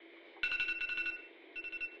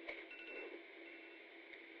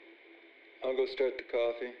I'll go start the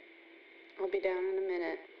coffee. I'll be down in a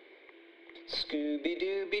minute.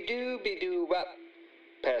 Scooby-Dooby-Dooby-Doo-Wop.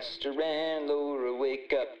 Pastor and Laura,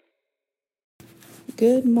 wake up.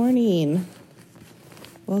 Good morning.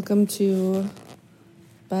 Welcome to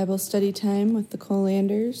Bible study time with the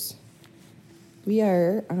Colanders. We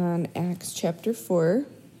are on Acts chapter 4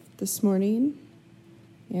 this morning,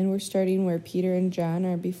 and we're starting where Peter and John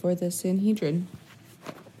are before the Sanhedrin.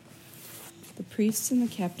 The priests and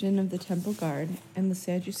the captain of the temple guard and the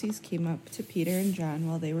Sadducees came up to Peter and John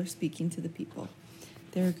while they were speaking to the people.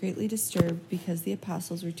 They were greatly disturbed because the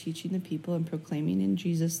apostles were teaching the people and proclaiming in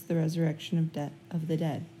Jesus the resurrection of the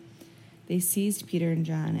dead. They seized Peter and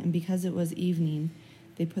John, and because it was evening,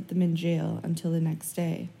 they put them in jail until the next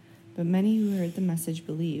day. But many who heard the message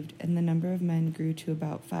believed, and the number of men grew to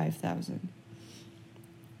about 5,000.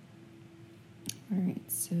 All right,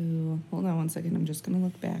 so hold on one second. I'm just going to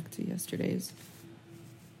look back to yesterday's.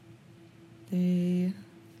 They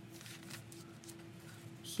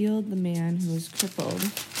healed the man who was crippled.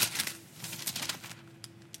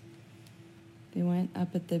 They went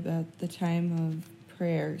up at about the time of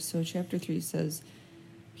prayer. So chapter 3 says,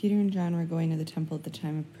 Peter and John were going to the temple at the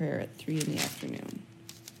time of prayer at 3 in the afternoon.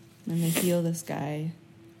 And they heal this guy.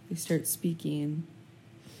 They start speaking.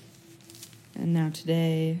 And now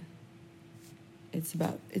today, it's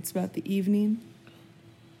about the evening.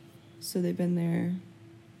 So they've been there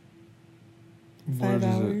 5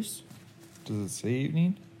 hours. Does it say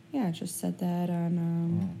evening? Yeah, it just said that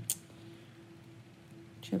on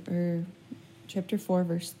chapter 4,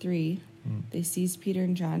 verse 3. They seized Peter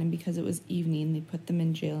and John, and because it was evening, they put them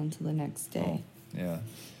in jail until the next day. Oh, yeah.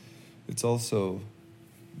 It's also,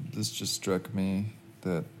 this just struck me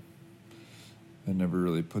that I never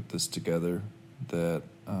really put this together, that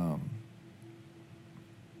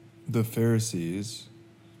the Pharisees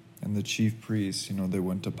and the chief priests, they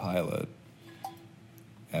went to Pilate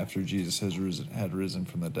after Jesus had risen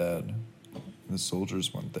from the dead. The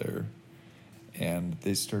soldiers went there, and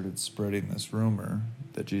they started spreading this rumor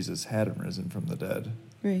that Jesus hadn't risen from the dead.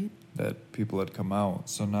 Right. That people had come out.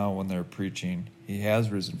 So now when they're preaching, he has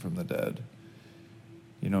risen from the dead,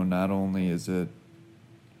 not only is it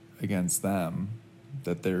against them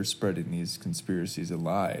that they're spreading these conspiracies and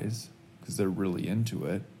lies, because they're really into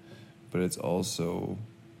it, but it's also,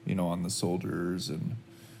 on the soldiers and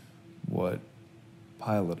what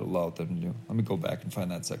Pilate allowed them to do. Let me go back and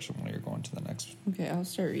find that section when you're going to the next. Okay, I'll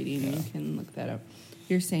start reading and you can look that up.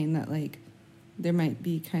 You're saying that, there might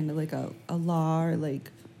be kind of a law or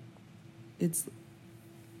it's,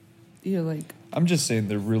 I'm just saying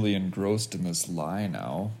they're really engrossed in this lie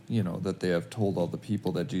now, that they have told all the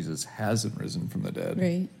people that Jesus hasn't risen from the dead.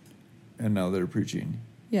 Right. And now they're preaching.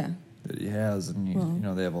 Yeah. That he has, and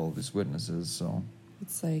they have all these witnesses, so.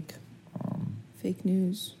 It's fake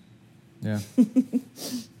news. Yeah.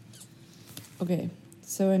 Okay,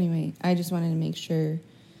 so anyway, I just wanted to make sure,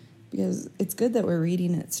 because it's good that we're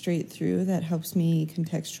reading it straight through. That helps me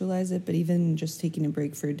contextualize it, but even just taking a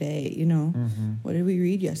break for a day, What did we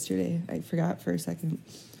read yesterday? I forgot for a second.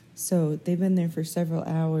 So they've been there for several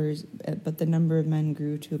hours, but the number of men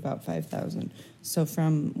grew to about 5,000. So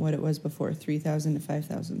from what it was before, 3,000 to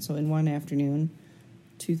 5,000. So in one afternoon,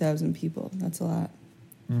 2,000 people. That's a lot.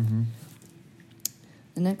 Mm-hmm.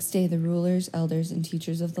 The next day, the rulers, elders, and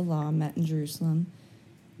teachers of the law met in Jerusalem.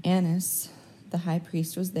 Annas, the high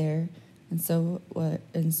priest, was there, and so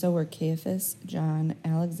were Caiaphas, John,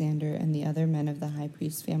 Alexander, and the other men of the high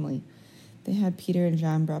priest's family. They had Peter and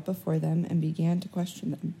John brought before them and began to question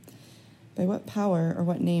them. By what power or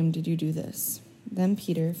what name did you do this? Then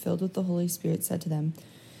Peter, filled with the Holy Spirit, said to them,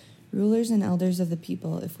 Rulers and elders of the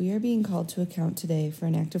people, if we are being called to account today for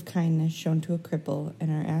an act of kindness shown to a cripple and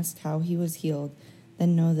are asked how he was healed,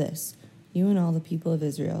 then know this, you and all the people of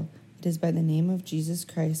Israel, it is by the name of Jesus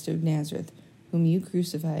Christ of Nazareth, whom you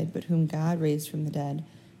crucified, but whom God raised from the dead,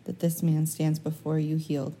 that this man stands before you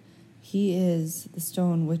healed. He is the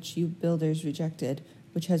stone which you builders rejected,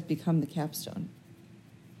 which has become the capstone.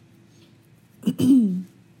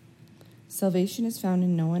 Salvation is found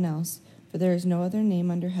in no one else, for there is no other name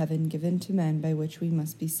under heaven given to men by which we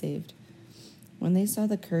must be saved. When they saw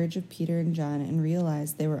the courage of Peter and John and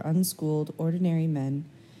realized they were unschooled, ordinary men,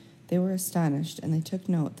 they were astonished, and they took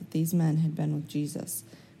note that these men had been with Jesus.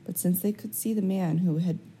 But since they could see the man who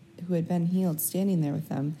had been healed standing there with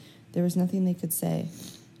them, there was nothing they could say.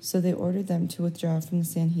 So they ordered them to withdraw from the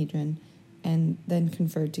Sanhedrin and then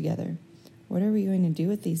conferred together. What are we going to do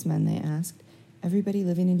with these men? They asked. Everybody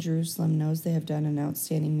living in Jerusalem knows they have done an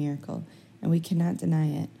outstanding miracle, and we cannot deny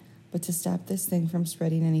it. But to stop this thing from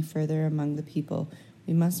spreading any further among the people,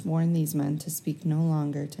 we must warn these men to speak no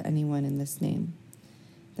longer to anyone in this name.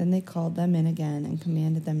 Then they called them in again and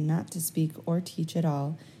commanded them not to speak or teach at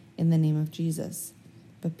all in the name of Jesus.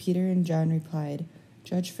 But Peter and John replied,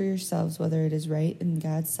 "Judge for yourselves whether it is right in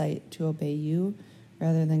God's sight to obey you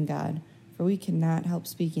rather than God, for we cannot help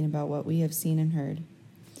speaking about what we have seen and heard."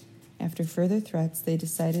 After further threats, they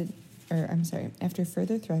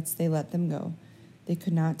let them go. They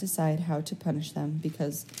could not decide how to punish them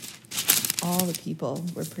because all the people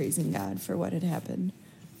were praising God for what had happened.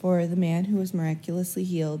 For the man who was miraculously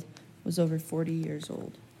healed was over 40 years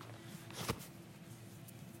old.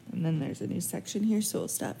 And then there's a new section here, so we'll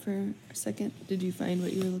stop for a second. Did you find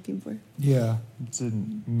what you were looking for? Yeah, it's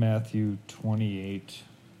in Matthew 28,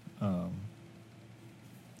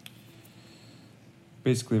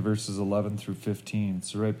 basically verses 11 through 15.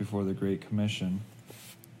 It's right before the Great Commission.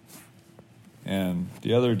 And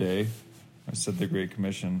the other day, I said the Great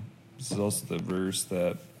Commission. This is also the verse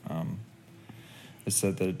that I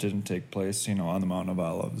said that it didn't take place, on the Mount of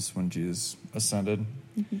Olives when Jesus ascended.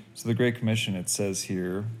 Mm-hmm. So the Great Commission, it says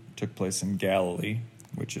here, took place in Galilee,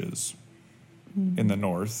 which is in the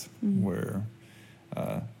north, where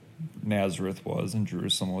Nazareth was, and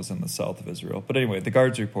Jerusalem was in the south of Israel. But anyway, the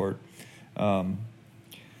guards report.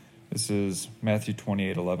 This is Matthew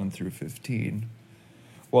 28, 11 through 15.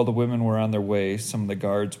 While the women were on their way, some of the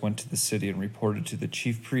guards went to the city and reported to the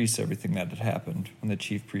chief priests everything that had happened. When the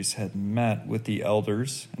chief priests had met with the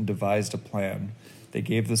elders and devised a plan, they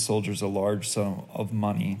gave the soldiers a large sum of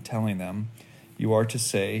money, telling them, "You are to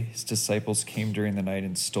say, his disciples came during the night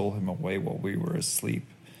and stole him away while we were asleep.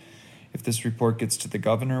 If this report gets to the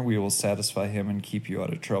governor, we will satisfy him and keep you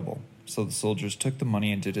out of trouble." So the soldiers took the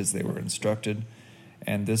money and did as they were instructed.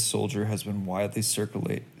 And this soldier has been widely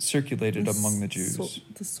circulated among the Jews.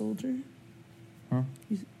 The soldier? Huh?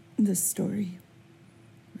 This story,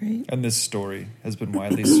 right? And this story has been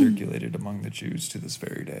widely circulated among the Jews to this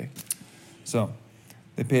very day. So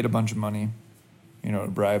they paid a bunch of money, to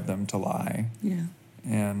bribe them to lie. Yeah.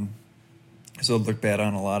 And so it looked bad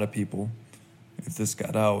on a lot of people if this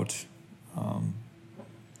got out.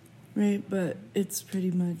 Right, but it's pretty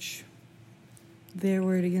much their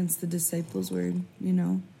word against the disciples' word,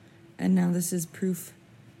 And now this is proof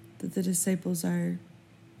that the disciples are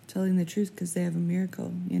telling the truth because they have a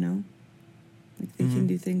miracle, Like they can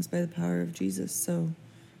do things by the power of Jesus. So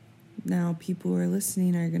now people who are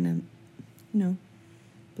listening are going to,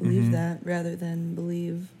 believe that rather than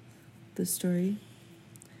believe the story.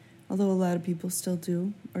 Although a lot of people still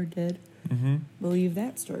do or did believe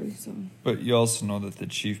that story. So, but you also know that the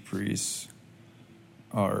chief priests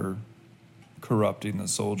are corrupting the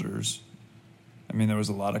soldiers. I mean, there was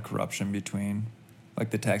a lot of corruption between,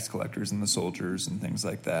 like, the tax collectors and the soldiers and things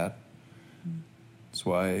like that. That's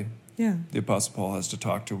why the Apostle Paul has to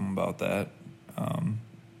talk to them about that,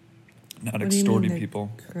 not extorting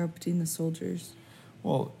people. Corrupting the soldiers.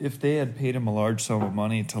 Well, if they had paid him a large sum of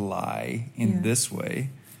money to lie in this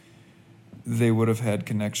way, they would have had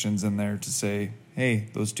connections in there to say, "Hey,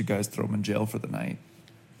 those two guys, throw them in jail for the night."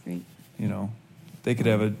 Right. They could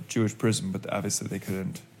have a Jewish prison, but obviously they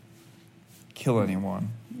couldn't kill anyone.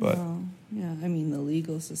 But I mean, the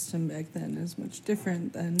legal system back then is much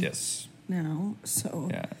different than now. So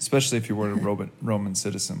especially if you weren't a Roman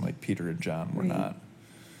citizen like Peter and John were not.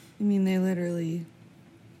 I mean, they literally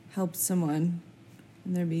helped someone,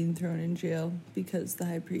 and they're being thrown in jail because the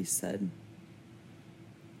high priest said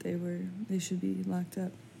they should be locked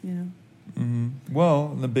up.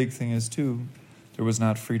 Well, and the big thing is too, there was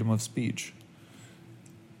not freedom of speech.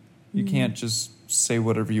 You can't just say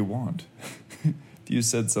whatever you want. If you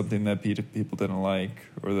said something that people didn't like,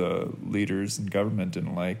 or the leaders in government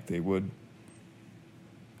didn't like, they would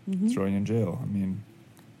throw you in jail. I mean,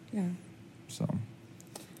 so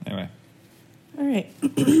anyway. All right.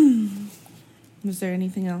 Was there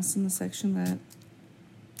anything else in the section that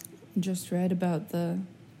you just read about the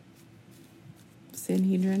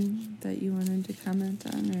Sanhedrin that you wanted to comment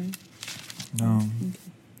on, or no? Okay.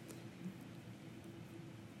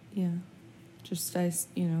 Yeah, just this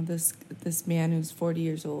man who's 40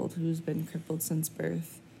 years old, who's been crippled since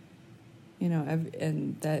birth,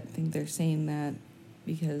 and that I think they're saying that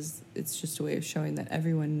because it's just a way of showing that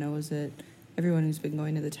everyone knows it. Everyone who's been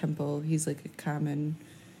going to the temple, he's like a common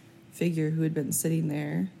figure who had been sitting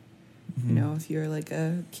there. If you're like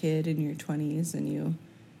a kid in your 20s and you've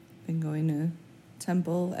been going to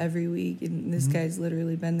temple every week, and this guy's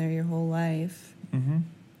literally been there your whole life,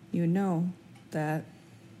 you know that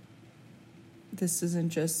this isn't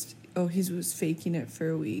just, he was faking it for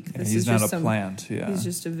a week. This he's is not just a plant, He's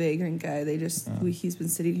just a vagrant guy. He's been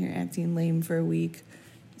sitting here acting lame for a week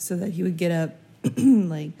so that he would get up.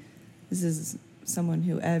 Like, this is someone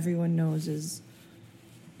who everyone knows is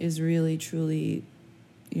really, truly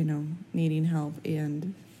needing help,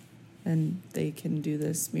 and then they can do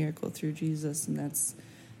this miracle through Jesus, and it's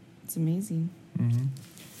amazing. Mm-hmm.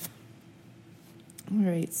 All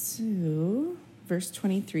right, so verse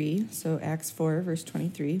 23, so Acts 4, verse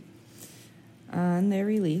 23. On their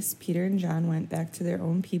release, Peter and John went back to their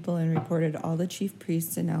own people and reported all the chief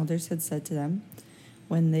priests and elders had said to them.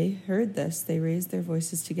 When they heard this, they raised their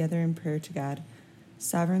voices together in prayer to God.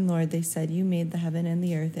 Sovereign Lord, they said, you made the heaven and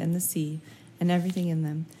the earth and the sea and everything in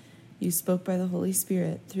them. You spoke by the Holy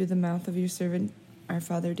Spirit through the mouth of your servant, our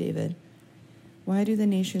father David. Why do the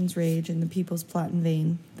nations rage and the peoples plot in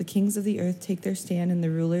vain? The kings of the earth take their stand and the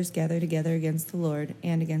rulers gather together against the Lord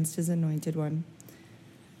and against his anointed one.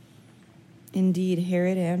 Indeed,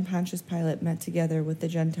 Herod and Pontius Pilate met together with the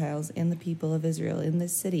Gentiles and the people of Israel in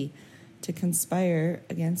this city to conspire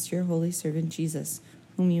against your holy servant Jesus,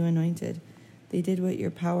 whom you anointed. They did what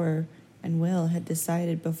your power and will had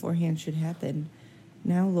decided beforehand should happen.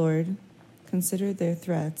 Now, Lord, consider their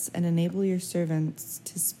threats and enable your servants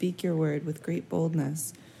to speak your word with great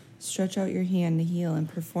boldness. Stretch out your hand to heal and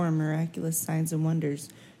perform miraculous signs and wonders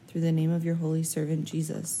through the name of your holy servant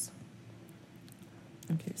Jesus.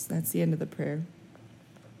 Okay, so that's the end of the prayer.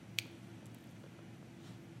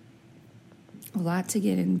 A lot to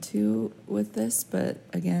get into with this, but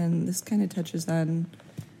again, this kind of touches on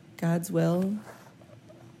God's will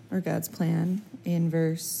or God's plan in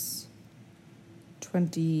verse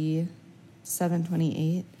 27,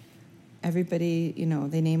 28. Everybody,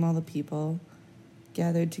 they name all the people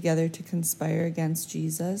gathered together to conspire against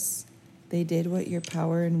Jesus. They did what your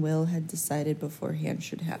power and will had decided beforehand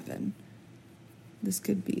should happen. This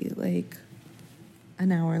could be like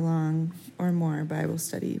an hour long or more Bible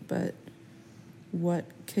study, but what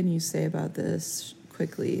can you say about this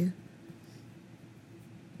quickly?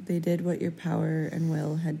 They did what your power and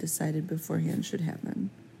will had decided beforehand should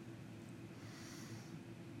happen.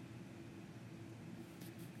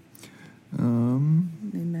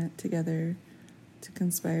 They met together to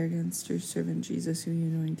conspire against your servant Jesus, who you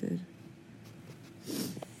anointed.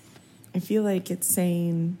 I feel like it's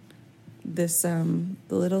saying this, the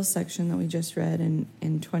little section that we just read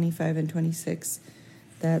in 25 and 26,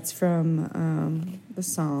 that's from the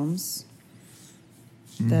Psalms.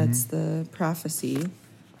 Mm-hmm. That's the prophecy.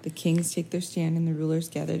 The kings take their stand and the rulers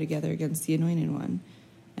gather together against the anointed one.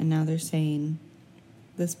 And now they're saying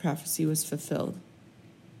this prophecy was fulfilled.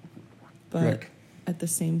 But Correct. At the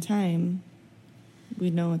same time,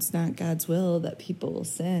 we know it's not God's will that people will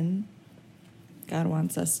sin. God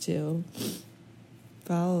wants us to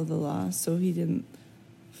follow the law, so he didn't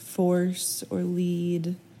force or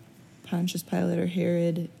lead Pontius Pilate or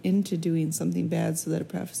Herod into doing something bad so that a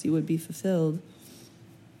prophecy would be fulfilled.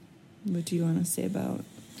 What do you want to say about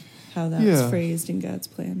how that's phrased in God's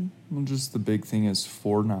plan? Well, just the big thing is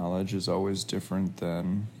foreknowledge is always different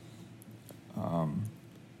than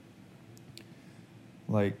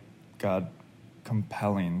like God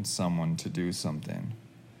compelling someone to do something.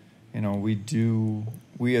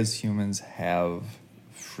 We as humans have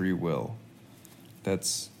free will.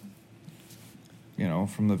 That's,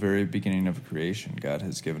 from the very beginning of creation, God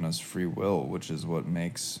has given us free will, which is what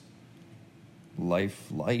makes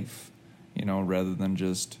life, rather than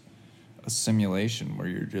just a simulation where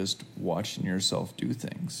you're just watching yourself do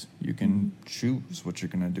things. You can choose what you're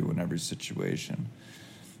going to do in every situation.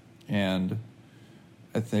 And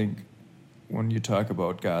I think when you talk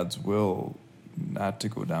about God's will, not to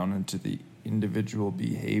go down into the individual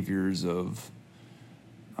behaviors of,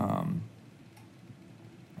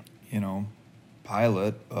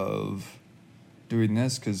 Pilate of doing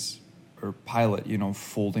this or Pilate,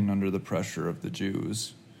 folding under the pressure of the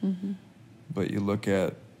Jews. Mm-hmm. But you look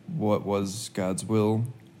at what was God's will.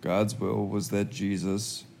 God's will was that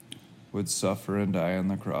Jesus would suffer and die on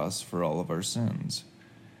the cross for all of our sins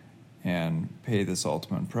and pay this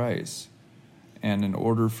ultimate price. And in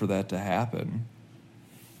order for that to happen,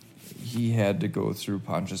 he had to go through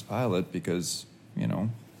Pontius Pilate because,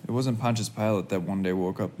 it wasn't Pontius Pilate that one day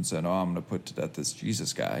woke up and said, I'm going to put to death this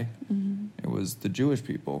Jesus guy. Mm-hmm. It was the Jewish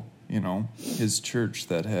people, his church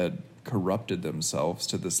that had corrupted themselves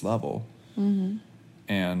to this level. Mm-hmm.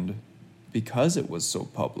 And because it was so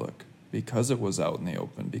public, because it was out in the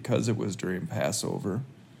open, because it was during Passover,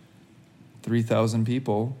 3,000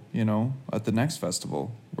 people, at the next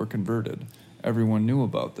festival were converted. Everyone knew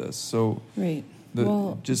about this. So right.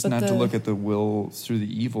 To look at the will through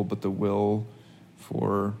the evil, but the will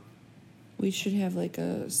for... We should have like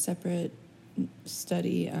a separate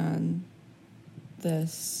study on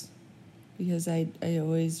this because I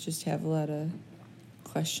always just have a lot of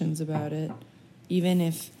questions about it. Even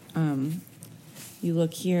if you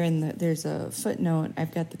look here, and there's a footnote.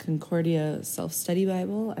 I've got the Concordia Self-Study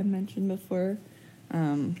Bible I mentioned before.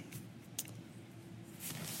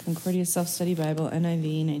 Concordia Self-Study Bible,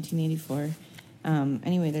 NIV, 1984.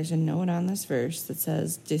 Anyway, there's a note on this verse that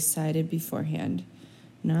says, decided beforehand.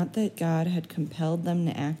 Not that God had compelled them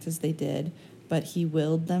to act as they did, but he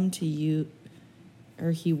willed to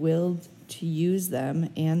use them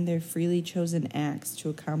and their freely chosen acts to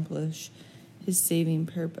accomplish his saving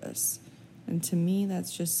purpose. And to me,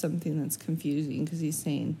 that's just something that's confusing, because he's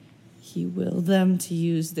saying he willed them to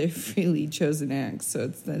use their freely chosen acts. So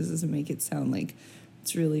that doesn't make it sound like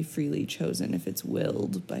it's really freely chosen if it's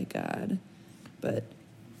willed by God. But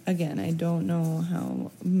again, I don't know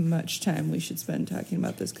how much time we should spend talking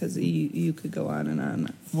about this, because you could go on and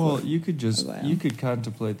on. Well, you could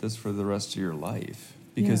contemplate this for the rest of your life,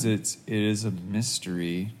 because it is a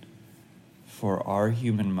mystery for our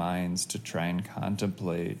human minds to try and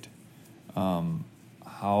contemplate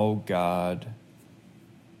how God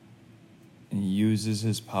uses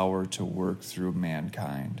his power to work through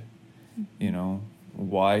mankind.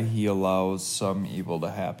 Why he allows some evil to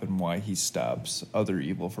happen, why he stops other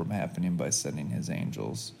evil from happening by sending his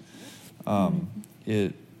angels.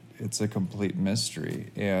 It's a complete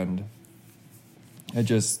mystery. And I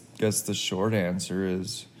just guess the short answer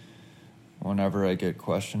is, whenever I get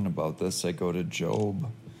questioned about this, I go to Job.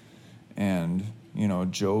 And,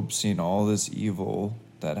 Job's seen all this evil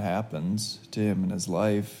that happens to him in his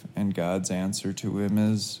life, and God's answer to him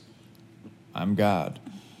is, I'm God.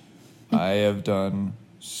 I have done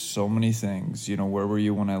so many things. Where were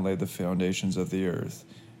you when I laid the foundations of the earth?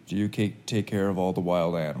 Do you take care of all the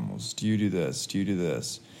wild animals? Do you do this? Do you do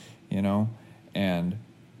this? And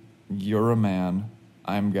you're a man.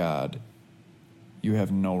 I'm God. You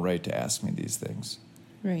have no right to ask me these things.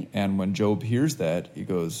 Right. And when Job hears that, he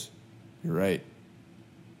goes, you're right.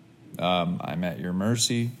 I'm at your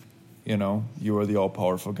mercy. You are the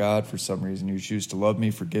all-powerful God. For some reason, you choose to love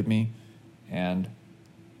me, forgive me, and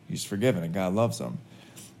he's forgiven, and God loves him.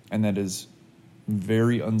 And that is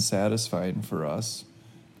very unsatisfying for us,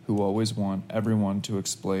 who always want everyone to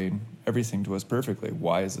explain everything to us perfectly.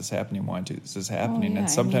 Why is this happening? Why is this happening? And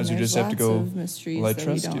sometimes you just have to go, mysteries I that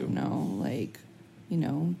trust we don't know, like,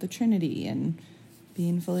 the Trinity and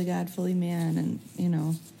being fully God, fully man, and,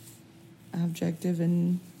 objective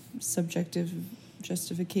and subjective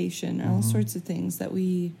justification, all sorts of things that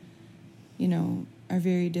we, are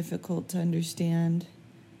very difficult to understand.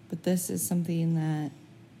 But this is something that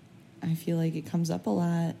I feel like it comes up a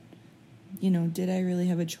lot. Did I really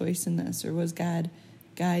have a choice in this? Or was God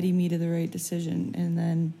guiding me to the right decision? And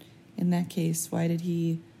then in that case, why did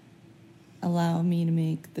he allow me to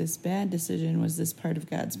make this bad decision? Was this part of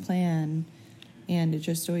God's plan? And it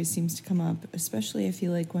just always seems to come up, especially I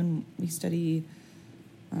feel like when we study,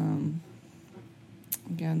 again,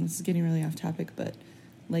 this is getting really off topic, but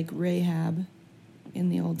like Rahab in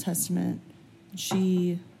the Old Testament,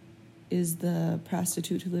 she is the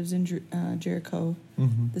prostitute who lives in Jericho.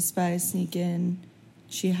 Mm-hmm. The spies sneak in,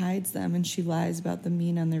 she hides them, and she lies about them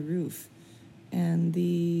being on their roof. And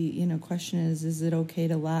the question is it okay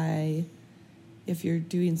to lie if you're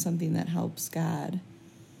doing something that helps God?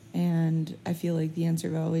 And I feel like the answer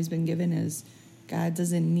I've always been given is God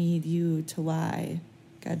doesn't need you to lie.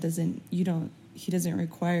 He doesn't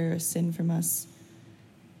require a sin from us.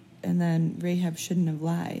 And then Rahab shouldn't have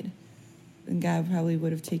lied. And God probably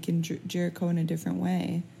would have taken Jericho in a different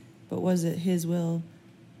way. But was it his will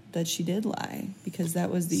that she did lie? Because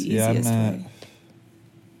that was the easiest way.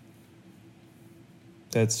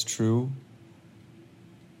 That's true.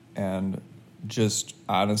 And just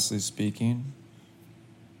honestly speaking,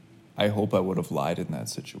 I hope I would have lied in that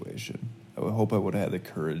situation. I would hope I would have had the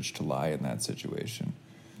courage to lie in that situation.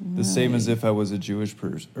 Right. The same as if I was a Jewish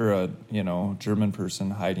person or a German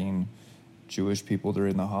person hiding Jewish people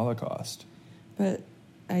during the Holocaust. But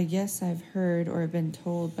I guess I've heard or been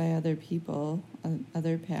told by other people,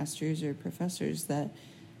 other pastors or professors, that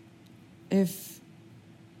if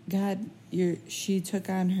she took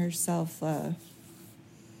on herself,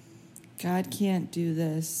 God can't do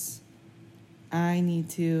this. I need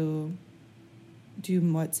to do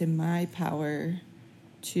what's in my power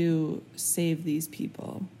to save these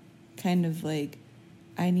people. Kind of like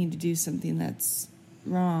I need to do something that's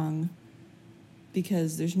wrong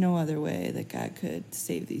because there's no other way that God could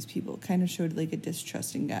save these people. Kind of showed like a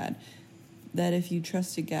distrust in God. That if you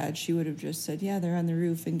trusted God, she would have just said, yeah, they're on the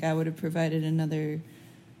roof, and God would have provided another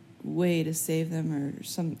way to save them, or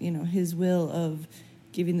some, his will of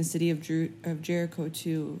giving the city of Jericho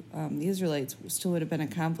to the Israelites still would have been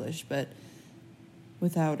accomplished, but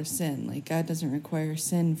without a sin. Like, God doesn't require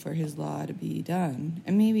sin for his law to be done.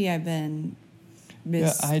 And maybe I've been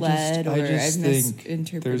misled I or just I've think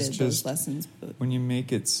misinterpreted there's those just- lessons. But when you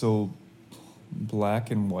make it so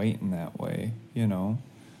black and white in that way, you know.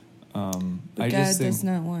 But I God just think does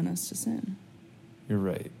not want us to sin. you're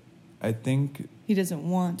right. I think He doesn't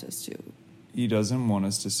want us to. he doesn't want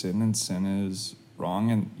us to sin, and sin is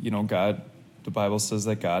wrong. And you know, God, the Bible says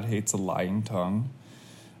that God hates a lying tongue.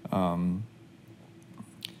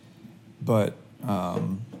 But I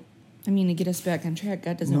mean, to get us back on track,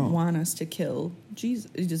 God doesn't No. want us to kill Jesus.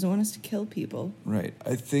 He doesn't want us to kill people. right,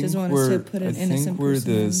 I think Doesn't want us to put an innocent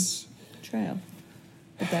person on trial.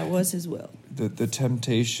 But that was his will. the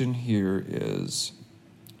temptation here is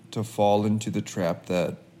to fall into the trap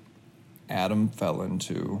that Adam fell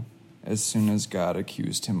into as soon as God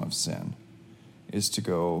accused him of sin, is to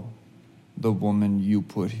go, the woman you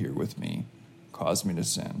put here with me caused me to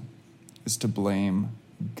sin, is to blame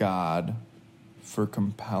God for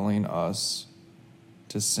compelling us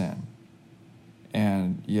to sin.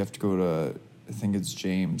 And you have to go to, I think it's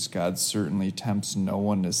James, God certainly tempts no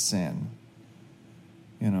one to sin.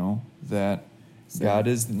 You know, that So, God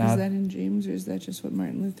is not... Is that in James, or is that just what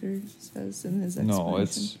Martin Luther says in his explanation? No,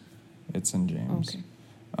 it's in James. Okay.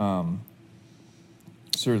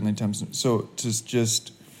 Certainly tempts. So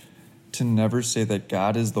just to never say that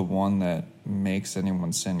God is the one that makes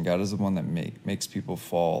anyone sin. God is the one that makes people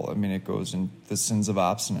fall. I mean, it goes in the sins of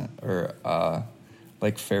obstinate, or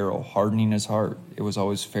like Pharaoh hardening his heart. It was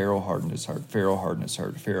always Pharaoh hardened his heart. Pharaoh hardened his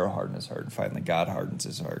heart. Pharaoh hardened his heart. And finally, God hardens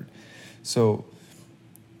his heart. So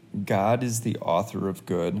God is the author of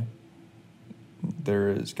good.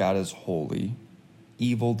 God is holy.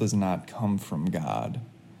 Evil does not come from God.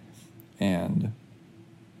 And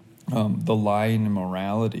the lying and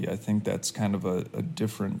morality, I think that's kind of a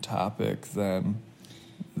different topic than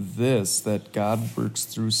this, that God works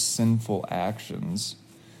through sinful actions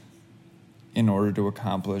in order to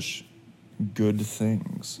accomplish good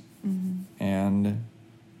things. Mm-hmm. And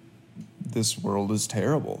this world is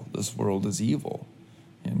terrible. This world is evil,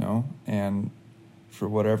 you know? And for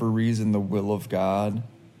whatever reason, the will of God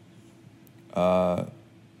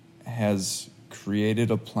has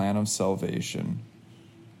created a plan of salvation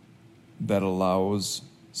that allows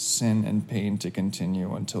sin and pain to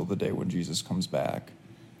continue until the day when Jesus comes back.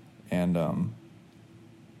 And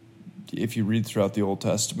if you read throughout the Old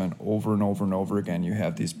Testament, over and over and over again, you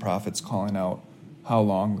have these prophets calling out, "How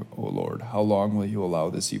long, O Lord? How long will you allow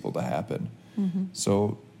this evil to happen?" Mm-hmm.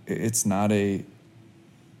 So it's not a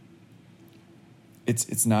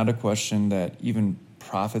question that even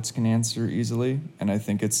prophets can answer easily, and I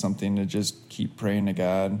think it's something to just keep praying to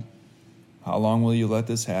God. How long will you let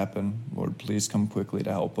this happen? Lord, please come quickly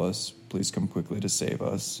to help us. Please come quickly to save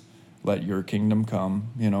us. Let your kingdom come,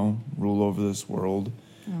 rule over this world.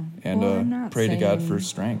 Oh. And Well, I'm not pray to God saying- for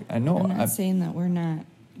strength. I know. I'm not saying that we're not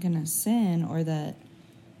going to sin, or that,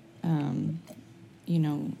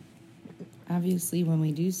 obviously when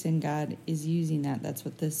we do sin, God is using that. That's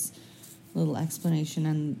what this little explanation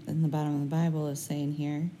in the bottom of the Bible is saying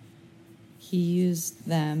here. He used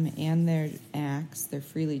them and their acts, their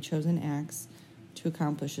freely chosen acts, to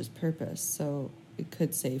accomplish his purpose. So it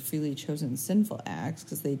could say freely chosen sinful acts,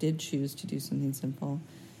 because they did choose to do something sinful.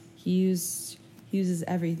 He uses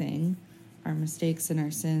everything, our mistakes and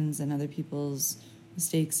our sins and other people's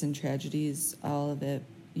mistakes and tragedies, all of it,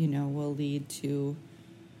 will lead to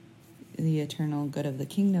the eternal good of the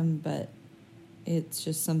kingdom. But it's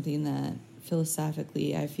just something that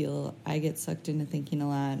philosophically I feel I get sucked into thinking a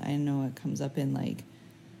lot. I know it comes up in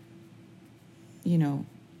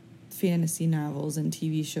fantasy novels and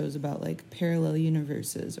TV shows about parallel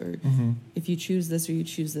universes, or if you choose this or you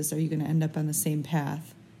choose this, are you going to end up on the same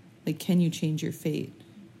path? Can you change your fate?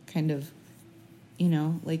 Kind of,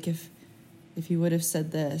 if you would have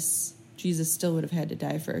said this, Jesus still would have had to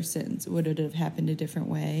die for our sins. Would it have happened a different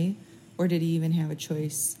way? Or did he even have a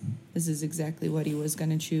choice? This is exactly what he was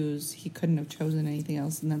going to choose. He couldn't have chosen anything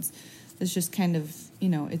else. And that's just kind of,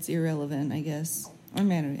 it's irrelevant, I guess. Or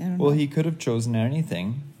matter, I don't know. Well, he could have chosen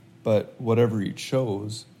anything, but whatever he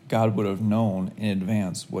chose, God would have known in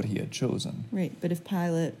advance what he had chosen. Right, but if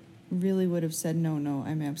Pilate really would have said, no,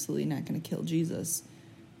 I'm absolutely not going to kill Jesus,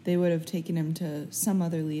 they would have taken him to some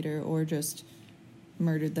other leader or just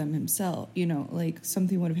murdered them himself.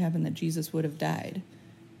 Something would have happened that Jesus would have died.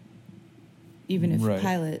 Even if Right.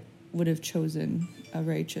 Pilate would have chosen a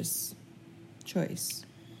righteous choice.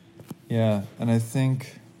 Yeah, and I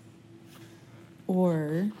think...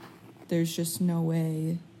 Or there's just no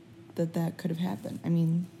way that could have happened. I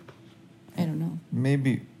mean, I don't know.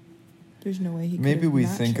 Maybe There's no way he could Maybe have we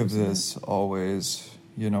not think of chosen this always,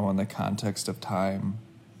 in the context of time,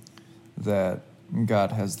 that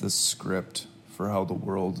God has this script for how the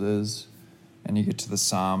world is, And you get to the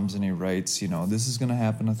Psalms and he writes, this is going to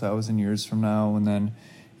happen 1,000 years from now. And then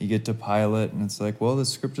you get to Pilate and it's like, well, the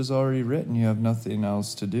scripture's already written. You have nothing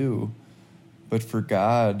else to do. But for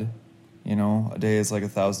God, a day is like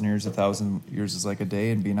 1,000 years. 1,000 years is like a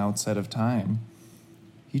day, and being outside of time.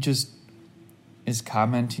 He just is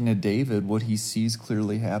commenting to David what he sees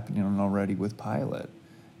clearly happening already with Pilate,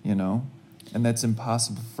 And that's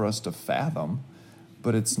impossible for us to fathom.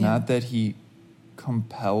 But it's not that he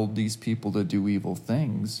compelled these people to do evil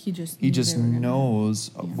things. He just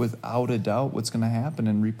knows without a doubt what's going to happen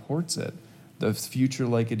and reports it. The future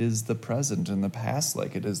like it is the present, and the past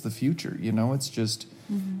like it is the future. It's just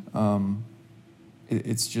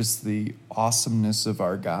it's just the awesomeness of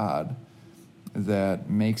our God that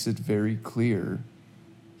makes it very clear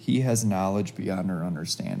he has knowledge beyond our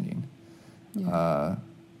understanding. Yeah.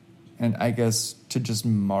 And I guess to just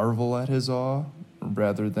marvel at his awe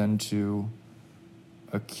rather than to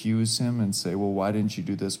accuse him and say, well, why didn't you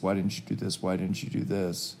do this? Why didn't you do this? Why didn't you do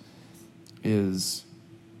this? Is,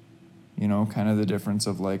 kind of the difference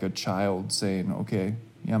of like a child saying, okay,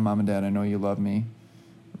 yeah, Mom and Dad, I know you love me,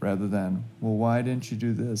 rather than, well, why didn't you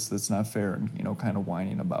do this? That's not fair, and, kind of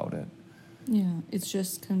whining about it. Yeah, it's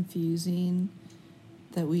just confusing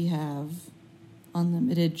that we have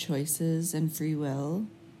unlimited choices and free will,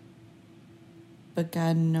 but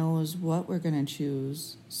God knows what we're going to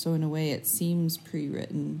choose. So in a way, it seems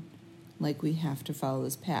pre-written, like we have to follow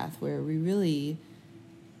this path, where we really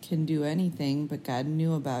can do anything, but God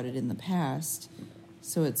knew about it in the past.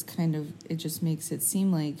 So it just makes it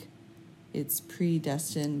seem like it's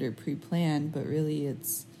predestined or pre-planned, but really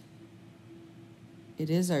it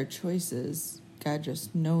is our choices. God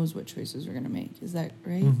just knows what choices we're going to make. Is that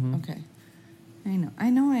right? Mm-hmm. Okay. I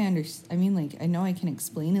know I understand. I mean, I know I can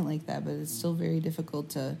explain it like that, but it's still very difficult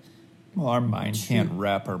to... Well, our mind can't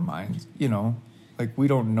wrap our minds, we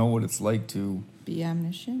don't know what it's like to... Be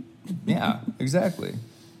omniscient? Yeah, exactly.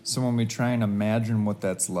 So when we try and imagine what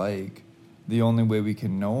that's like, the only way we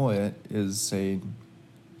can know it is say,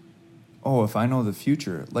 oh, if I know the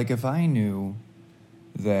future, like if I knew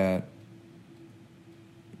that,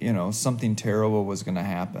 something terrible was going to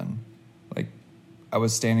happen, like I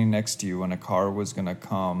was standing next to you and a car was going to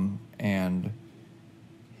come and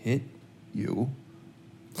hit you,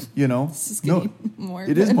 This is getting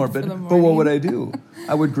morbid. It is morbid, but what would I do?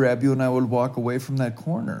 I would grab you and I would walk away from that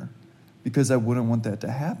corner because I wouldn't want that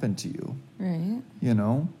to happen to you. Right.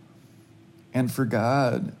 And for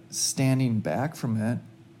God, standing back from it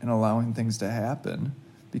and allowing things to happen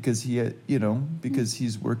because because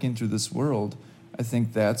he's working through this world, I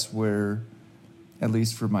think that's where, at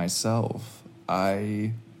least for myself,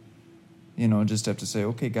 I, just have to say,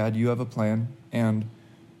 okay, God, you have a plan, and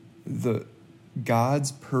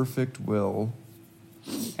God's perfect will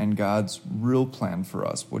and God's real plan for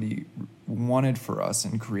us, what he wanted for us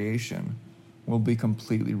in creation, will be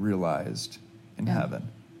completely realized in heaven.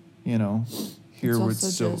 Here we're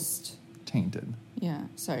still tainted. Yeah,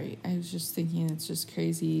 sorry. I was just thinking it's just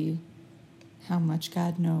crazy how much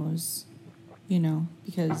God knows,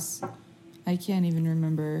 because I can't even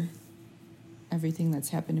remember everything that's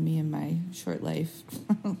happened to me in my short life.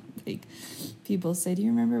 Like, people say, do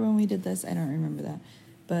you remember when we did this? I don't remember that.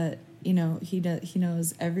 But, he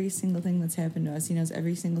knows every single thing that's happened to us. He knows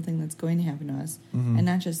every single thing that's going to happen to us. Mm-hmm. And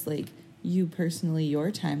not just, you personally, your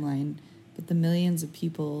timeline, but the millions of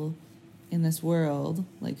people in this world,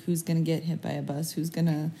 who's going to get hit by a bus, who's going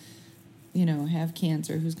to, have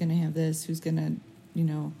cancer, who's going to have this, who's going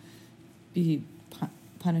to, be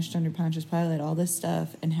punished under Pontius Pilate, all this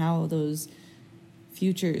stuff, and how those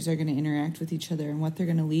futures are going to interact with each other and what they're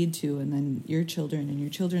going to lead to, and then your children and your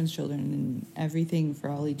children's children and everything for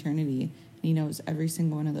all eternity. And he knows every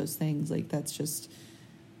single one of those things. That's just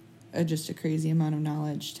a crazy amount of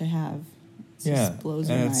knowledge to have. It just blows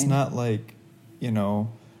your mind. And it's not like, the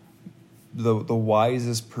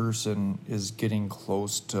wisest person is getting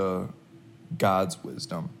close to God's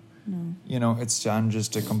wisdom. No. It's on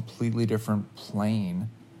just a completely different plane,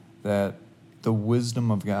 that the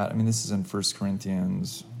wisdom of God, this is in 1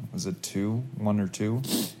 Corinthians, was it 1 or 2?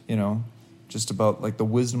 Just about, the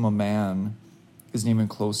wisdom of man isn't even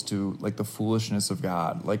close to, the foolishness of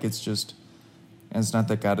God. It's just, and it's not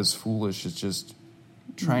that God is foolish, it's just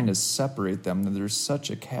trying to separate them. There's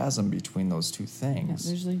such a chasm between those two things.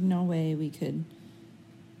 Yeah, there's no way we could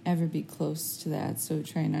ever be close to that. So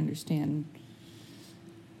try and understand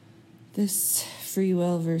this free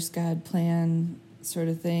will versus God plan sort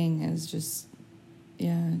of thing is just,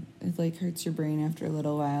 it hurts your brain after a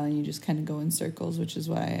little while, and you just kind of go in circles, which is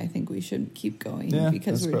why I think we shouldn't keep going,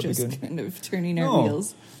 because we're just kind of turning our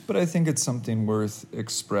wheels. But I think it's something worth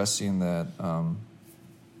expressing that,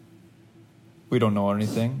 we don't know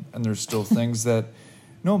anything, and there's still things that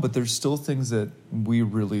there's still things that we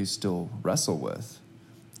really still wrestle with.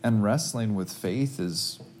 And wrestling with faith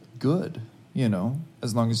is good,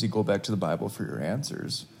 as long as you go back to the Bible for your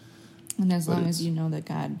answers. And as long as you know that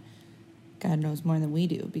God knows more than we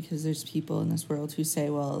do, because there's people in this world who say,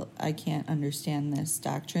 well, I can't understand this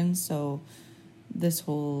doctrine, so this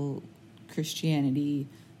whole Christianity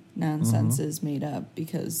nonsense is made up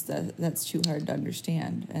because that's too hard to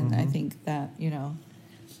understand. And I think that,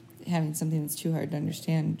 having something that's too hard to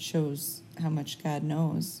understand shows how much God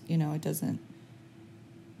knows. It doesn't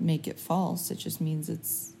make it false. It just means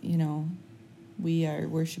it's, we are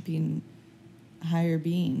worshiping a higher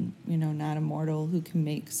being, not a mortal who can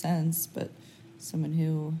make sense, but someone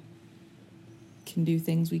who can do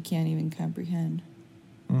things we can't even comprehend.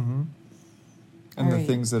 Mm-hmm. And All the right.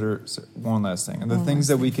 things that are, one last thing, and the things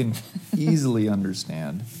that we can easily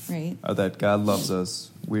understand Right. are that God loves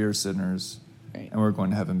us, we are sinners, Right. and we're going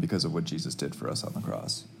to heaven because of what Jesus did for us on the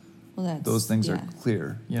cross. Well, Those things are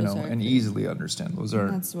clear, Those are and clear. easily understand. Those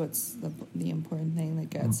are. That's what's the important thing that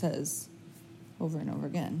God says over and over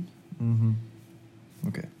again. Mm-hmm.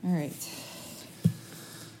 Okay. All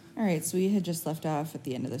right, so we had just left off at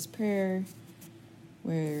the end of this prayer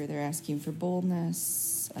where they're asking for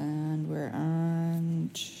boldness, and we're on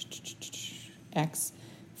Acts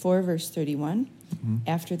 4, verse 31. Mm-hmm.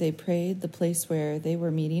 After they prayed, the place where they were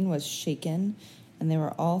meeting was shaken, and they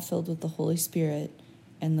were all filled with the Holy Spirit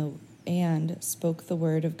and spoke the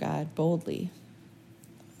word of God boldly.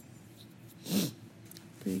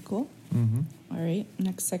 Pretty cool. Mm-hmm. All right,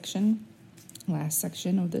 next section, last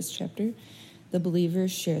section of this chapter. The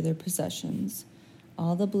believers share their possessions.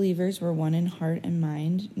 All the believers were one in heart and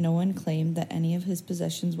mind. No one claimed that any of his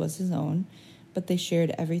possessions was his own, but they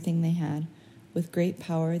shared everything they had. With great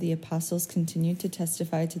power, the apostles continued to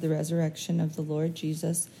testify to the resurrection of the Lord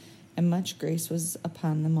Jesus, and much grace was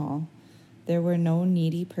upon them all. There were no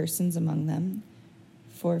needy persons among them,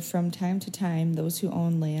 for from time to time those who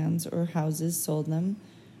owned lands or houses sold them,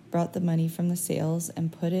 brought the money from the sales,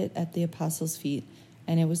 and put it at the apostles' feet,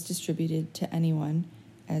 and it was distributed to anyone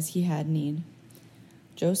as he had need.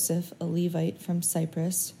 Joseph, a Levite from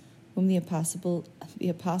Cyprus, whom the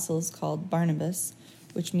apostles called Barnabas,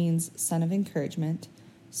 which means son of encouragement,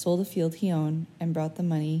 sold a field he owned and brought the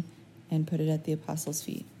money and put it at the apostles'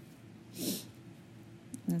 feet.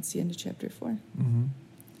 That's the end of chapter 4. Mm-hmm.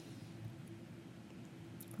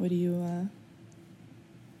 What do you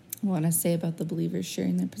want to say about the believers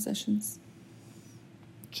sharing their possessions?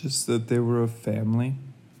 Just that they were a family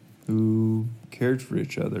who cared for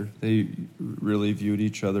each other. They really viewed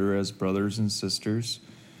each other as brothers and sisters,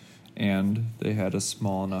 and they had a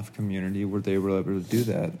small enough community where they were able to do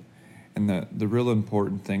that. And the real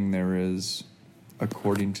important thing there is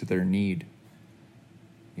according to their need.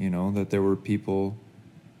 That there were people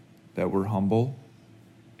that were humble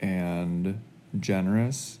and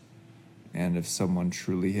generous, and if someone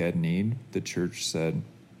truly had need, the church said,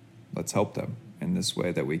 let's help them in this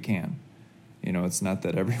way that we can. It's not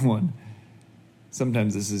that everyone,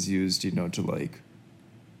 sometimes this is used, to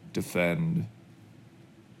defend,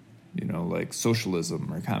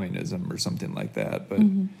 socialism or communism or something like that. But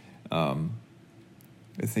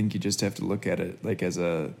I think you just have to look at it like as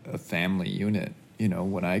a family unit.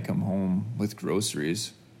 When I come home with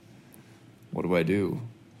groceries, what do?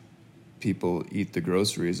 People eat the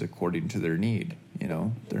groceries according to their need.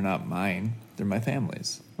 They're not mine. They're my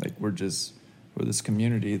family's. We're this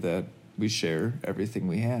community that we share everything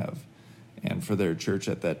we have. And for their church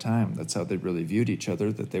at that time, that's how they really viewed each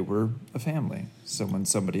other, that they were a family. So when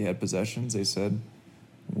somebody had possessions, they said,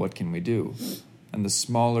 what can we do? And the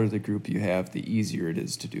smaller the group you have, the easier it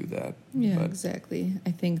is to do that. Yeah, exactly.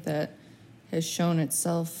 I think that has shown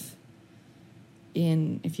itself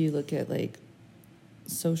if you look at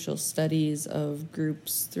social studies of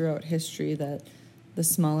groups throughout history, that the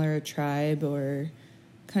smaller a tribe or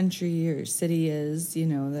country or city is,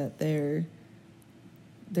 that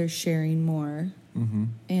they're sharing more. Mm-hmm.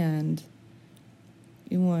 And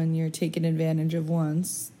when you're taken advantage of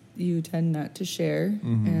once, you tend not to share.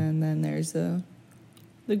 Mm-hmm. And then there's the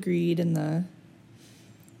greed and the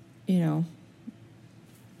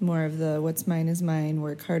more of the what's mine is mine,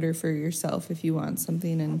 work harder for yourself if you want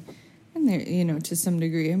something. And there, to some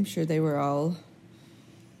degree, I'm sure they were all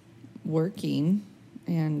working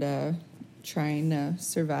and trying to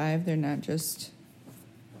survive. They're not just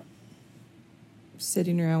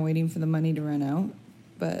sitting around waiting for the money to run out.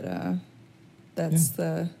 But that's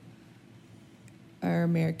our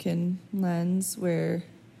American lens where,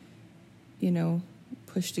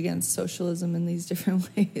 pushed against socialism in these different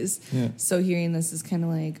ways. Yeah. So hearing this is kind of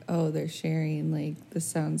like, oh, they're sharing. This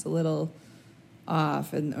sounds a little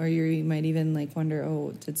off, and or you might even like wonder,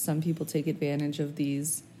 oh, did some people take advantage of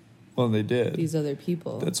these Well, they did. these other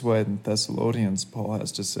people? That's why in Thessalonians, Paul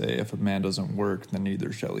has to say, if a man doesn't work, then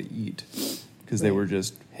neither shall he eat. Because they Right. were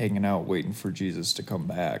just hanging out waiting for Jesus to come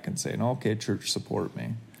back and saying, okay, church, support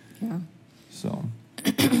me. Yeah. So,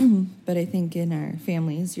 But I think in our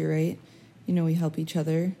families, you're right. You know, we help each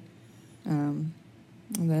other. And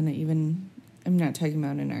then even, I'm not talking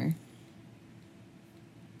about in our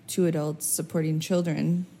two adults supporting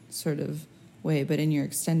children sort of way, but in your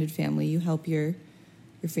extended family, you help your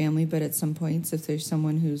family. But at some points, if there's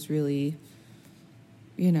someone who's really,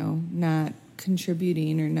 you know, not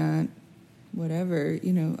contributing or not whatever,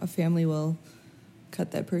 you know, a family will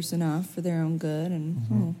cut that person off for their own good.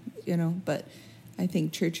 And, you know, but I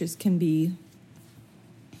think churches can be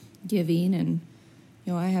giving, and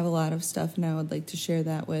you know, I have a lot of stuff and I would like to share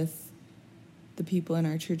that with the people in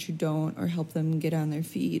our church who don't, or help them get on their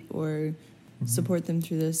feet, or support them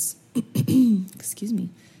through this excuse me,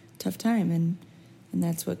 tough time. And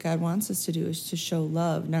that's what God wants us to do, is to show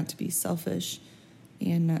love, not to be selfish,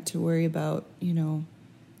 and not to worry about, you know,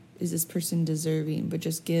 is this person deserving, but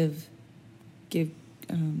just give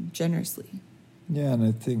generously. yeah, and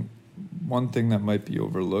I think one thing that might be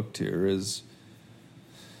overlooked here is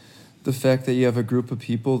the fact that you have a group of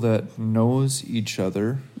people that knows each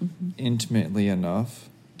other intimately enough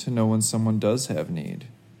to know when someone does have need.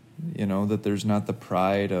 You know, that there's not the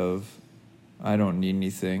pride of, I don't need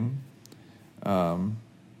anything.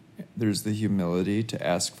 There's the humility to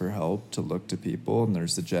ask for help, to look to people, and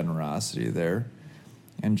there's the generosity there.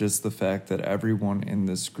 And just the fact that everyone in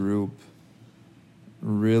this group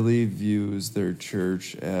really views their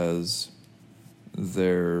church as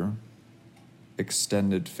their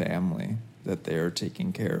extended family that they are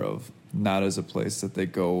taking care of, not as a place that they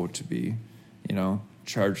go to be, you know,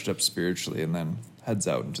 charged up spiritually and then heads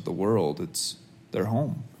out into the world. It's their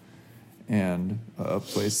home and a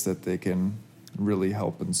place that they can really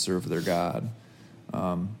help and serve their God.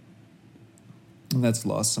 And that's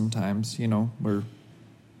lost sometimes, you know, where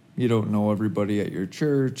you don't know everybody at your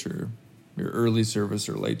church, or your early service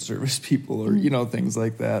or late service people, or, you know, things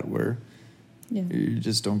like that, where Yeah. you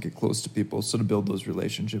just don't get close to people. So to build those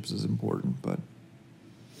relationships is important. But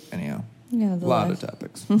anyhow, Yeah, a lot of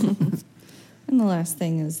topics. And the last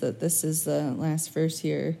thing is that this is the last verse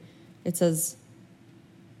here. It says,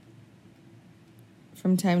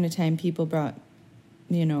 from time to time, people brought,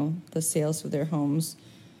 you know, the sales of their homes.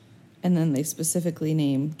 And then they specifically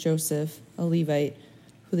name Joseph, a Levite,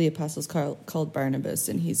 who the apostles called Barnabas.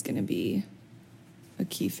 And he's going to be a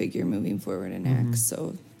key figure moving forward in Acts.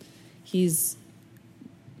 So he's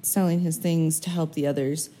selling his things to help the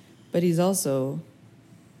others. But he's also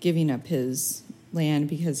giving up his land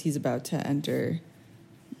because he's about to enter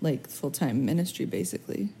like full-time ministry,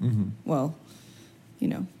 basically. Well, you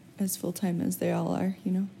know, as full-time as they all are,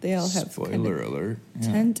 you know, they all have Spoiler alert.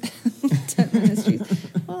 Yeah. tent ministries.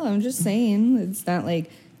 Well, I'm just saying, it's not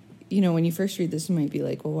like, you know, when you first read this, you might be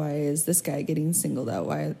like, well, why is this guy getting singled out?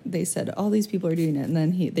 Why they said all these people are doing it, and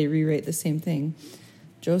then they rewrite the same thing.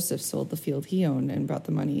 Joseph sold the field he owned and brought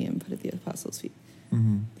the money and put it at the apostles' feet.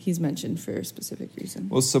 He's mentioned for a specific reason.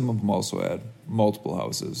 Well, some of them also had multiple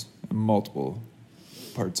houses and multiple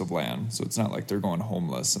parts of land. So it's not like they're going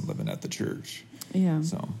homeless and living at the church. Yeah.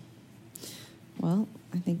 So, Well,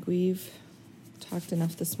 I think we've talked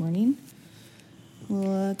enough this morning.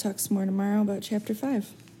 We'll talk some more tomorrow about chapter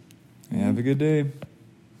 5. have a good day.